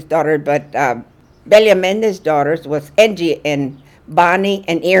Elsie's daughter, but Belia Mendez's daughters was Angie and Bonnie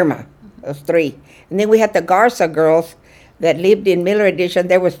and Irma, those 3. And then we had the Garza girls that lived in Miller Edition.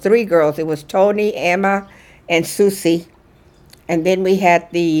 There was 3 girls. It was Tony, Emma, and Susie. And then we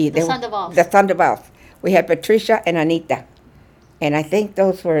had the Sandovals. We had Patricia and Anita. And I think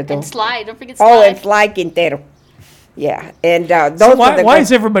those were the... And Sly, don't forget Sly. Oh, and Sly Quintero. Yeah, and those so were the... Why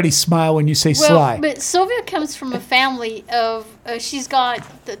does everybody smile when you say Sly? But Sylvia comes from a family of... she's got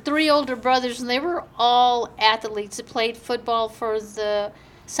 3 older brothers, and they were all athletes that played football for the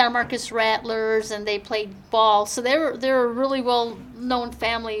San Marcos Rattlers, and they played ball. So they're a really well-known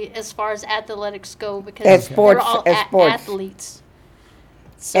family as far as athletics go, because they're all athletes.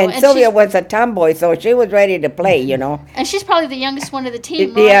 So, and Sylvia was a tomboy, so she was ready to play, you know. And she's probably the youngest one of the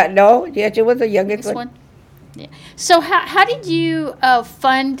team, right? Yeah, she was the youngest one. Yeah. So how did you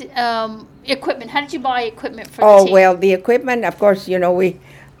fund equipment? How did you buy equipment for the team? Oh, well, the equipment, of course, you know,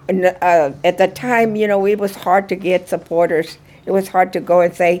 at the time, you know, it was hard to get supporters. It was hard to go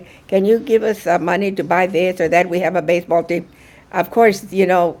and say, can you give us money to buy this or that? We have a baseball team. of course,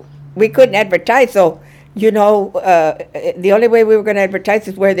 we couldn't advertise, so, the only way we were going to advertise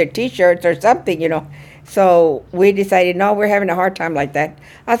is wear their T-shirts or something. So we decided, no, we're having a hard time like that.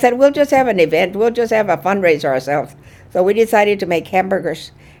 I said, we'll just have an event. We'll just have a fundraiser ourselves. So we decided to make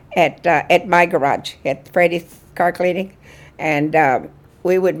hamburgers at my garage, at Freddy's Car Cleaning. And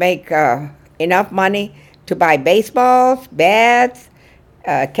we would make enough money to buy baseballs, bats,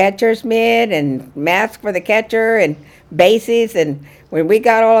 catcher's mitt, and mask for the catcher, and bases. And when we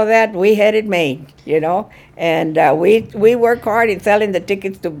got all of that, we had it made, And we worked hard in selling the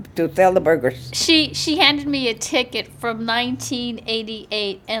tickets to sell the burgers. She handed me a ticket from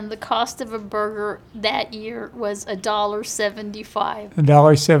 1988, and the cost of a burger that year was $1.75.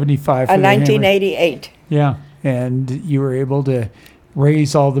 $1.75 for 1988. Yeah, and you were able to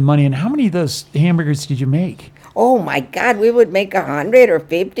raise all the money. And how many of those hamburgers did you make? Oh my God, we would make 100 or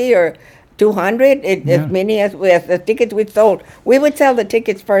 50 or 200, as many as the tickets we sold. We would sell the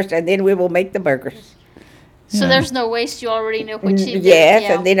tickets first, and then we will make the burgers. So there's no waste. You already know what you did. Yes,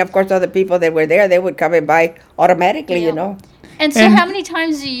 and then of course other people that were there, they would come and buy automatically, And so how many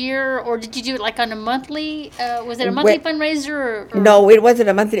times a year, or did you do it like on a monthly, was it a monthly fundraiser? Or? No, it wasn't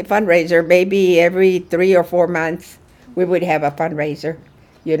a monthly fundraiser. Maybe every 3 or 4 months we would have a fundraiser,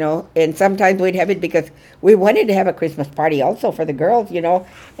 and sometimes we'd have it because we wanted to have a Christmas party also for the girls,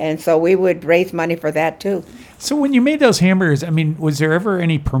 and so we would raise money for that too. So when you made those hamburgers, was there ever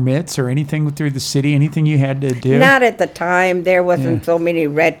any permits or anything through the city, anything you had to do? Not at the time. There wasn't so many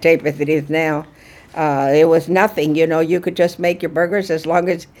red tape as it is now. It was nothing, you could just make your burgers as long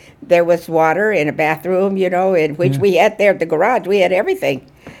as there was water and a bathroom, in which we had there at the garage. We had everything.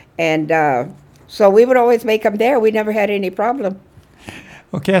 And so we would always make them there. We never had any problem.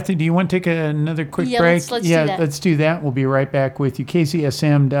 Well, Kathy, do you want to take another quick break? Let's do that. Let's do that. We'll be right back with you.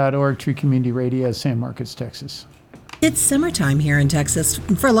 KZSM.org, Tree Community Radio, San Marcos, Texas. It's summertime here in Texas.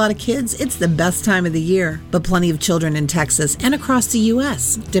 For a lot of kids, it's the best time of the year. But plenty of children in Texas and across the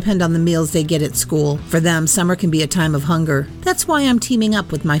U.S. depend on the meals they get at school. For them, summer can be a time of hunger. That's why I'm teaming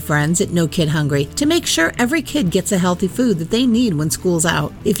up with my friends at No Kid Hungry to make sure every kid gets a healthy food that they need when school's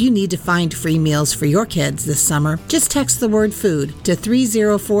out. If you need to find free meals for your kids this summer, just text the word food to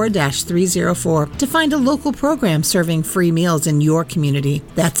 304-304 to find a local program serving free meals in your community.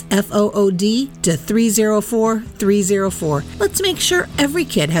 That's FOOD to 304-304. Let's make sure every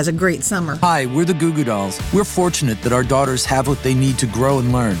kid has a great summer. Hi, we're the Goo Goo Dolls. We're fortunate that our daughters have what they need to grow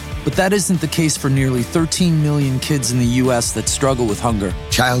and learn. But that isn't the case for nearly 13 million kids in the U.S. that struggle with hunger.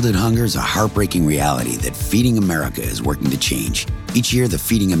 Childhood hunger is a heartbreaking reality that Feeding America is working to change. Each year, the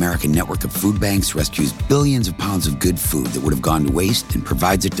Feeding America network of food banks rescues billions of pounds of good food that would have gone to waste and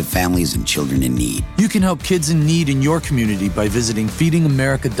provides it to families and children in need. You can help kids in need in your community by visiting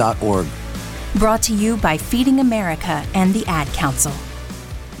feedingamerica.org. Brought to you by Feeding America and the Ad Council.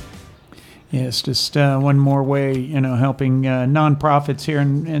 Yes, just one more way, helping nonprofits here.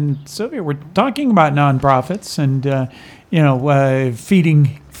 And Sylvia, we're talking about nonprofits and,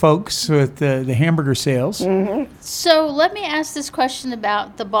 feeding folks with the hamburger sales. Mm-hmm. So let me ask this question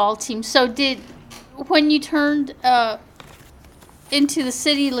about the ball team. So when you turned into the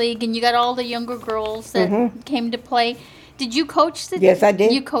City League and you got all the younger girls that came to play, did you coach the team? Yes, I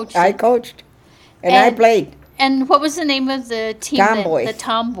did. You coached I coached. And I played. And what was the name of the team? Tomboys. The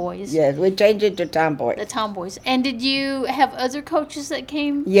Tomboys. Yes, we changed it to Tomboys. The Tomboys. And did you have other coaches that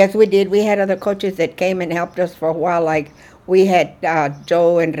came? Yes, we did. We had other coaches that came and helped us for a while. Like we had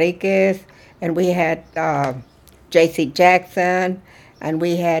Joe Enriquez, and we had J.C. Jackson, and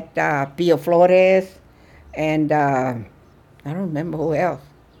we had Pio Flores, and I don't remember who else.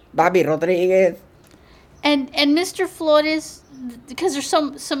 Bobby Rodriguez. And Mr. Flores, because there's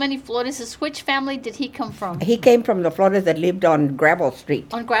so many Floreses, which family did he come from? He came from the Flores that lived on Gravel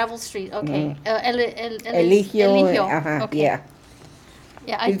Street. On Gravel Street, okay. Eligio, okay. yeah.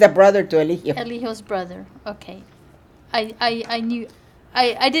 Yeah, he's the brother to Eligio. Eligio's brother, okay. I knew,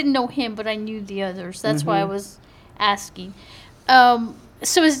 I didn't know him, but I knew the others. That's why I was asking.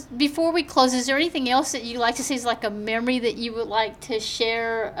 So before we close, is there anything else that you'd like to say is like a memory that you would like to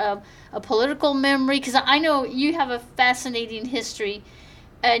share, a political memory? Because I know you have a fascinating history,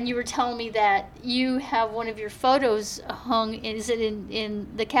 and you were telling me that you have one of your photos hung, is it in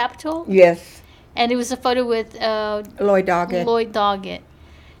the Capitol? Yes. And it was a photo with Lloyd Doggett. Lloyd Doggett.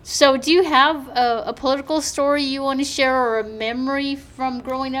 So do you have a political story you want to share or a memory from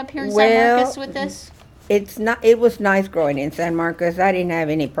growing up here in San Marcos with us? It was nice growing in San Marcos. I didn't have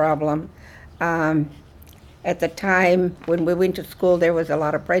any problem. At the time when we went to school, there was a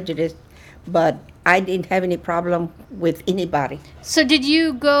lot of prejudice, but I didn't have any problem with anybody. So did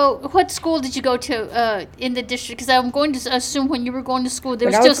you go, what school did you go to in the district? Because I'm going to assume when you were going to school, they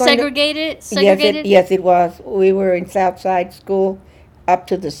were still segregated? Yes, it was. We were in Southside School up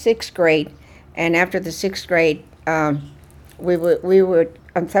to the 6th grade. And after the 6th grade, we were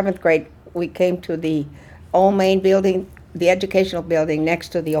on 7th grade, we came to the Old Main building, the educational building next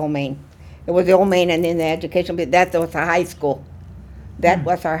to the Old Main. It was the Old Main and then the educational building. That was a high school. That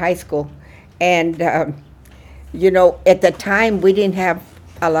was our high school. And, at the time, we didn't have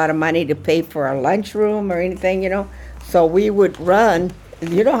a lot of money to pay for a lunchroom or anything, So we would run,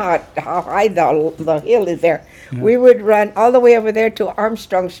 how high the hill is there. Yeah. We would run all the way over there to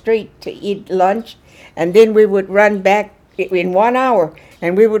Armstrong Street to eat lunch. And then we would run back in 1 hour.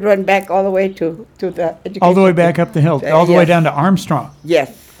 And we would run back all the way to the education. All the way back up the hill, all the way down to Armstrong.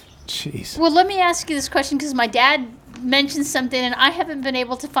 Yes. Jeez. Well, let me ask you this question because my dad mentioned something, and I haven't been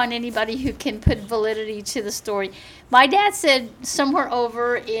able to find anybody who can put validity to the story. My dad said somewhere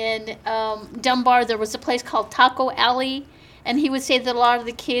over in Dunbar there was a place called Taco Alley, and he would say that a lot of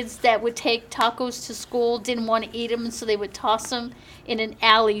the kids that would take tacos to school didn't want to eat them, and so they would toss them in an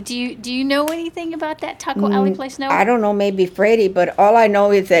alley. Do you know anything about that Taco Alley place? No? I don't know, maybe Freddie, but all I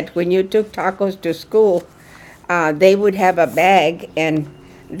know is that when you took tacos to school, they would have a bag, and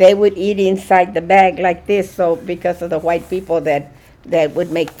they would eat inside the bag like this, so because of the white people that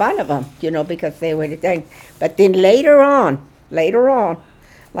would make fun of them, because they were the thing. But then later on,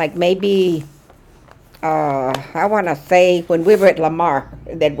 like maybe, I want to say when we were at Lamar,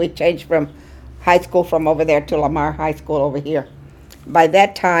 that we changed from high school from over there to Lamar High School over here. By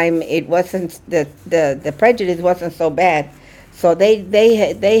that time, it wasn't, the prejudice wasn't so bad. So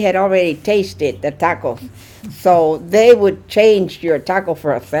they had already tasted the tacos. So they would change your taco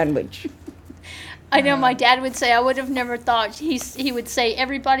for a sandwich. I know my dad would say, I would have never thought, he would say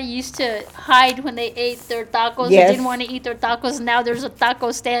everybody used to hide when they ate their tacos. Yes. They didn't want to eat their tacos. Now there's a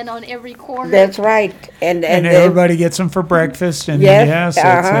taco stand on every corner. That's right. And everybody gets them for breakfast. And yes,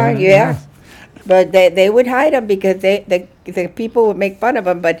 yeah. But they would hide them because the people would make fun of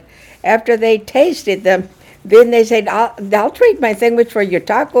them. But after they tasted them, then they said, I'll trade my sandwich for your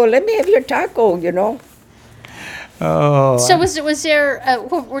taco. Let me have your taco, Oh. So was there,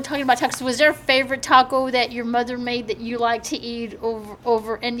 we're talking about tacos, was there a favorite taco that your mother made that you like to eat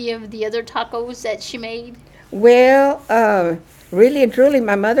over any of the other tacos that she made? Well, really and truly,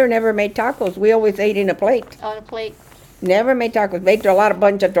 my mother never made tacos. We always ate in a plate. On a plate. Never made tacos. Made a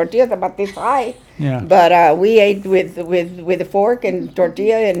bunch of tortillas about this high. Yeah. But we ate with a fork and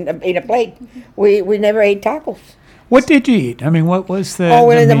tortilla and in a plate. We never ate tacos. What did you eat? I mean, what was the... Oh,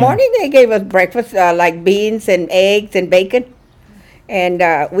 well, in the morning they gave us breakfast, like beans and eggs and bacon. And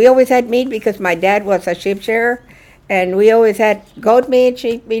we always had meat because my dad was a sheep shearer. And we always had goat meat,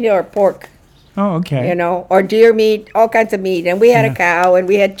 sheep meat, or pork. Oh, okay. Or deer meat, all kinds of meat. And we had a cow and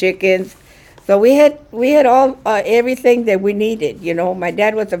we had chickens. So we had all everything that we needed, My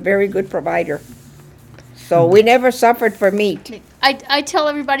dad was a very good provider. So we never suffered for meat. I tell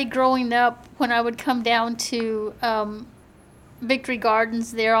everybody growing up when I would come down to Victory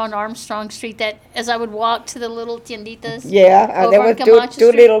Gardens there on Armstrong Street that as I would walk to the little tienditas. Yeah, there were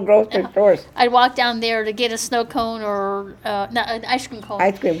two little grocery stores. I'd walk down there to get a snow cone or an ice cream cone.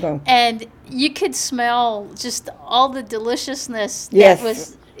 Ice cream cone. And you could smell just all the deliciousness yes. that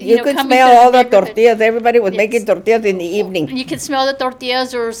was... You could smell all the tortillas. Everybody was making tortillas in the evening. You could smell the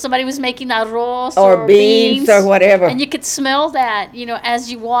tortillas, or somebody was making arroz or beans or whatever. And you could smell that,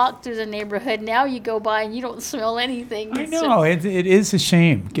 as you walk through the neighborhood. Now you go by and you don't smell anything. I know. It is a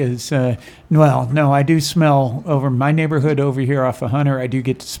shame because, I do smell over my neighborhood over here off of Hunter. I do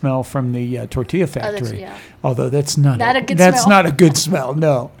get to smell from the tortilla factory. Although that's not a good smell,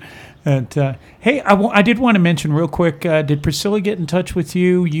 no. And hey, I did want to mention real quick. Did Priscilla get in touch with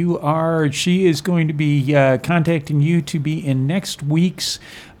you? She is going to be contacting you to be in next week's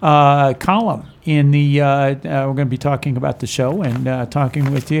column. In the we're going to be talking about the show and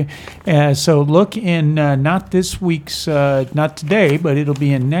talking with you. So look in not this week's, not today, but it'll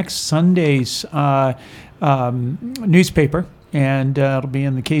be in next Sunday's newspaper. And it'll be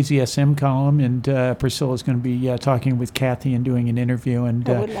in the KZSM column, and Priscilla's going to be talking with Kathy and doing an interview. And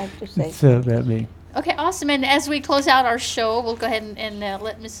I would like to say so that'd be okay. Awesome. And as we close out our show, we'll go ahead and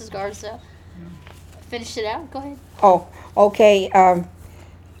let Mrs. Garza finish it out. Go ahead. Oh, okay.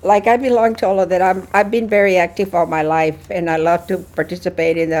 Like I belong to all of that. I've been very active all my life, and I love to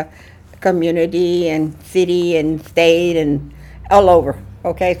participate in the community and city and state and all over.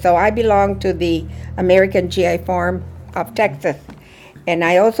 Okay, so I belong to the American GI Farm of Texas, and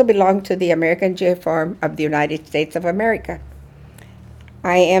I also belong to the American GI Farm of the United States of America.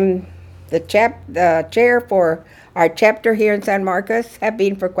 I am the chair for our chapter here in San Marcos, have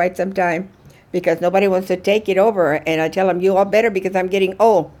been for quite some time, because nobody wants to take it over. And I tell them, you all better, because I'm getting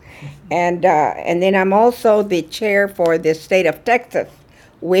old. And then I'm also the chair for the state of Texas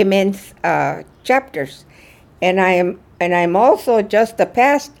women's chapters, and I'm also just the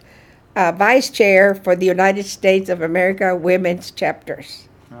past vice chair for the United States of America women's chapters.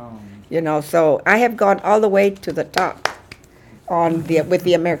 So I have gone all the way to the top with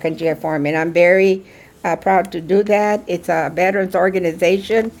the American GI Forum, and I'm very proud to do that. It's a veterans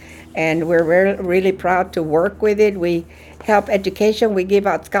organization, and we're really proud to work with it. We help education. We give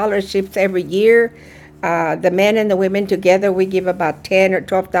out scholarships every year. The men and the women together, we give about $10,000 or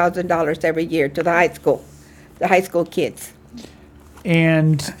 $12,000 every year to the high school kids.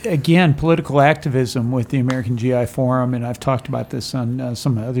 And again, political activism with the American GI Forum, and I've talked about this on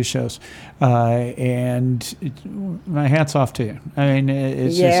some other shows. My hat's off to you. I mean,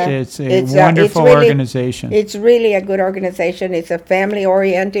 it's a wonderful organization. It's really a good organization. It's a family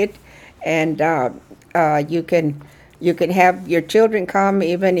oriented, and you can have your children come,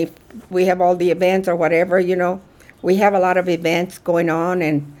 even if we have all the events or whatever. We have a lot of events going on,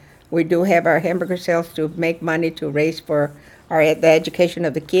 and we do have our hamburger sales to make money to raise for the education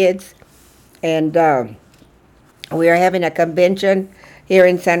of the kids. And we are having a convention here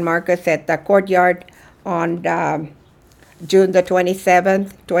in San Marcos at the Courtyard on June the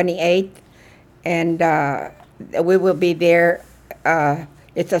 27th, 28th, and we will be there.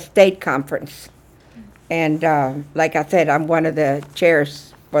 It's a state conference. And like I said, I'm one of the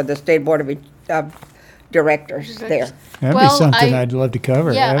chairs for the State Board of Directors there. That'd be something I'd love to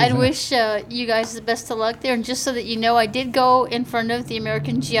cover. Yeah, I'd wish you guys the best of luck there. And just so that you know, I did go in front of the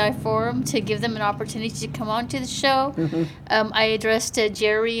American GI Forum to give them an opportunity to come on to the show. I addressed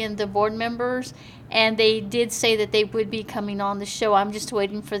Jerry and the board members, and they did say that they would be coming on the show. I'm just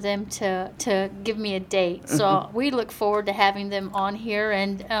waiting for them to give me a date. So we look forward to having them on here.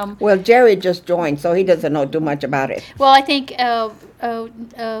 And well, Jerry just joined, so he doesn't know too much about it. Well, I think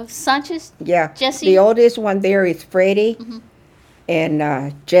Sanchez, yeah, Jesse. The oldest one there is Freddie,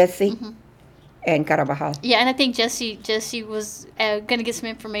 and Jesse, and Carabajal. Yeah, and I think Jesse was going to get some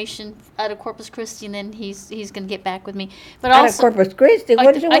information out of Corpus Christi, and then he's going to get back with me. But out also, of Corpus Christi?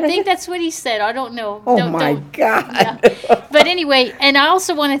 What did you want I think that's what he said. I don't know. Oh, my God. Yeah. But anyway, and I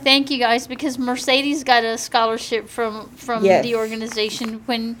also want to thank you guys, because Mercedes got a scholarship from Yes. the organization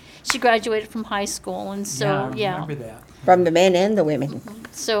when she graduated from high school. And so, I remember that. From the men and the women.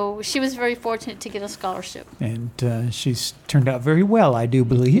 So she was very fortunate to get a scholarship. And she's turned out very well, I do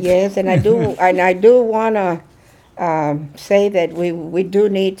believe. Yes, and I do want to say that we do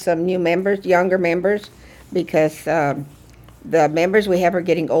need some new members, younger members, because the members we have are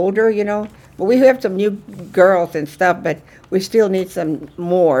getting older, But we have some new girls and stuff, but we still need some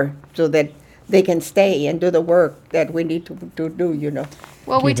more so that they can stay and do the work that we need to do,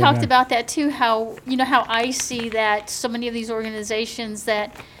 Well, we talked about that too, how I see that so many of these organizations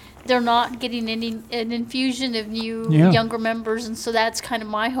that they're not getting an infusion of new younger members, and so that's kind of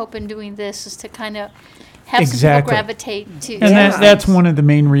my hope in doing this, is to kind of have some people gravitate to. And that's one of the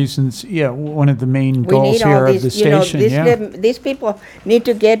main reasons, one of the main goals here of the station. These people need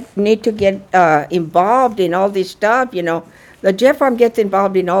to get involved in all this stuff, The GI Forum gets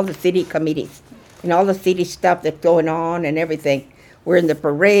involved in all the city committees, and all the city stuff that's going on and everything. We're in the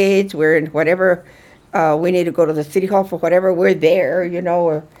parades, we're in whatever, we need to go to the city hall for whatever, we're there,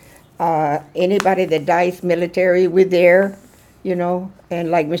 or anybody that dies military, we're there, and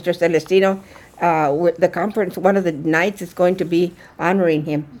like Mr. Celestino, the conference, one of the nights is going to be honoring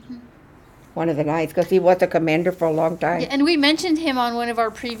him. One of the nights, because he was a commander for a long time. Yeah, and we mentioned him on one of our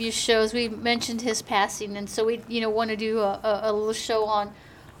previous shows. We mentioned his passing, and so we, want to do a little show on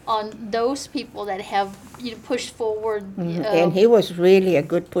those people that have pushed forward. And he was really a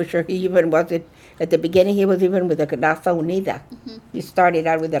good pusher. He even was at the beginning. He was even with the Raza Unida. He started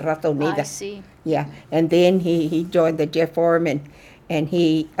out with the Raza Unida. I see. Yeah, and then he joined the GI Forum, and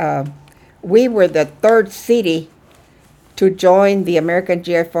he we were the third city to join the American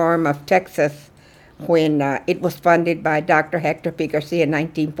GI Forum of Texas when it was funded by Dr. Hector P. Garcia in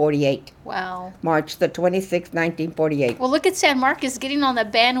 1948. Wow. March the 26th, 1948. Well, look at San Marcos getting on the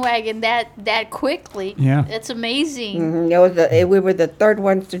bandwagon that quickly. Yeah. That's amazing. We were the third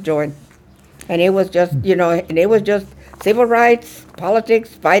ones to join. And it was just, and it was just civil rights, politics,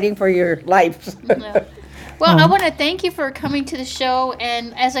 fighting for your lives. Yeah. Well, I want to thank you for coming to the show.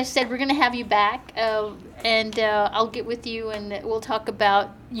 And as I said, we're going to have you back. And I'll get with you, and we'll talk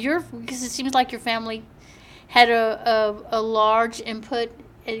about because it seems like your family had a large input.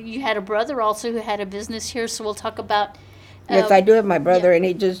 You had a brother also who had a business here, so we'll talk about. Yes, I do have my brother, and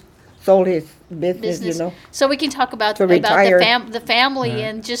he just sold his business. So we can talk about To the retire. the family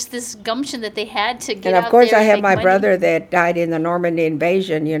and just this gumption that they had to get And out of course, there I and have make my money. brother that died in the Normandy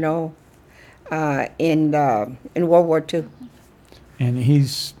invasion, in World War II. And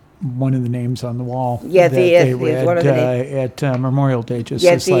he's one of the names on the wall. Yes, that he is. they He's read one of the names. at Memorial Day just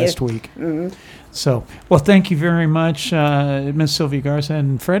Yes, this he last is. week. Mhm. So, well, thank you very much, Ms. Sylvia Garza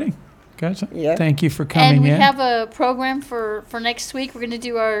and Freddie Garza. Yeah. Thank you for coming And we in. have a program for next week. We're going to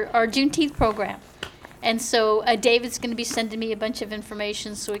do our Juneteenth program. And so David's going to be sending me a bunch of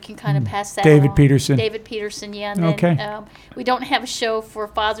information so we can kind of pass that David along. Peterson. David Peterson, yeah. And then, Okay. we don't have a show for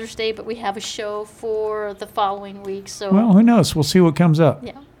Father's Day, but we have a show for the following week. So Well, who knows? We'll see what comes up.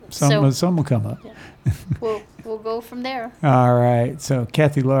 Yeah. Something will come up. we'll go from there. All right. So,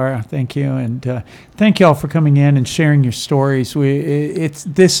 Cathy Lara, thank you, and thank you all for coming in and sharing your stories.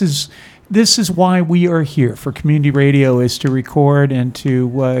 This is why we are here for community radio, is to record and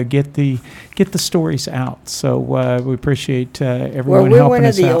to get the stories out. So we appreciate everyone We're helping one of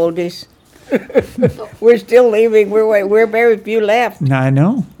us the out. oldest. We're still living. We're very few left. I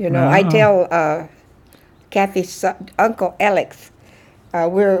know. I tell Kathy's uncle Alex,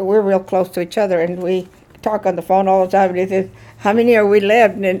 we're real close to each other, and we talk on the phone all the time. And he says, "How many are we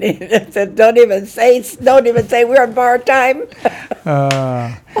left?" And he said, "Don't even say we're on bar time."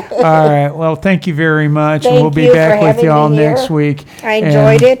 All right. Well, thank you very much, and Thank we'll be you back for with having y'all me here. next week. I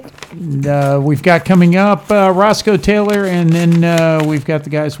enjoyed it. And, we've got coming up Roscoe Taylor, and then we've got the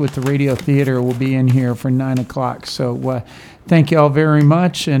guys with the Radio Theater will be in here for 9 o'clock. So thank you all very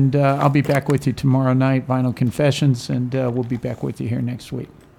much, and I'll be back with you tomorrow night, Vinyl Confessions, and we'll be back with you here next week.